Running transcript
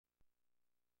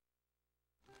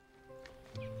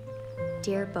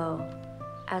Dear Beau,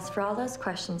 as for all those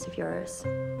questions of yours,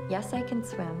 yes, I can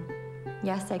swim.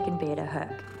 Yes, I can bait a hook.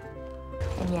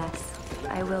 And yes,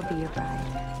 I will be your bride.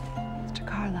 Mr.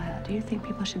 Carlisle, do you think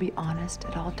people should be honest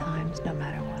at all times, no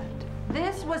matter what?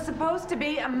 This was supposed to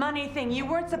be a money thing. You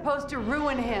weren't supposed to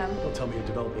ruin him. Don't tell me you're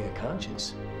developing a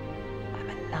conscience. I'm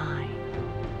a 9.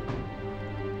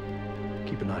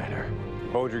 Keep an eye on her.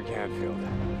 Audrey Canfield.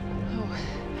 Oh,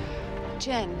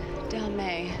 Jen, Del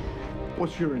May.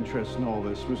 What's your interest in all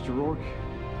this, Mr. Rourke?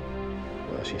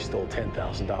 Well, she stole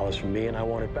 $10,000 from me, and I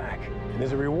want it back. And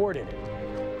there's a reward in it.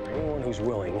 For anyone who's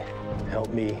willing to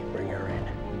help me bring her in.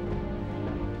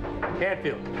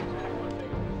 Canfield,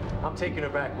 I'm taking her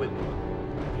back with me.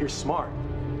 You're smart.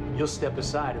 You'll step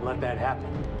aside and let that happen.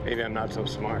 Maybe I'm not so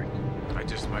smart. I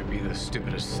just might be the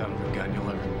stupidest son of a gun you'll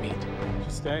ever meet.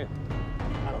 She's staying.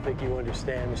 I don't think you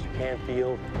understand, Mr.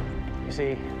 Canfield. You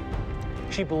see,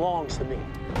 she belongs to me.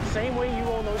 Same way you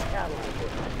own those cattle.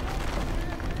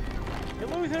 You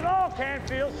lose it all,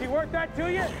 Canfield. She worked that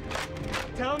to you?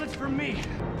 Tell him it's from me.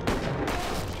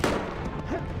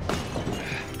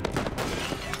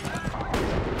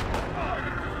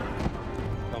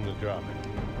 Tell him to drop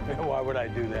it. Why would I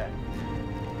do that?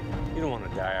 You don't want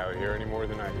to die out here any more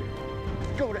than I do.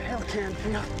 Go to hell,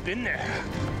 Canfield. Been there.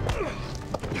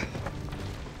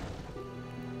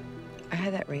 I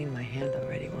had that ring in my hand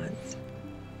already once.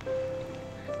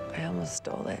 I almost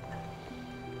stole it.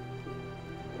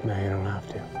 No, you don't have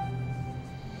to.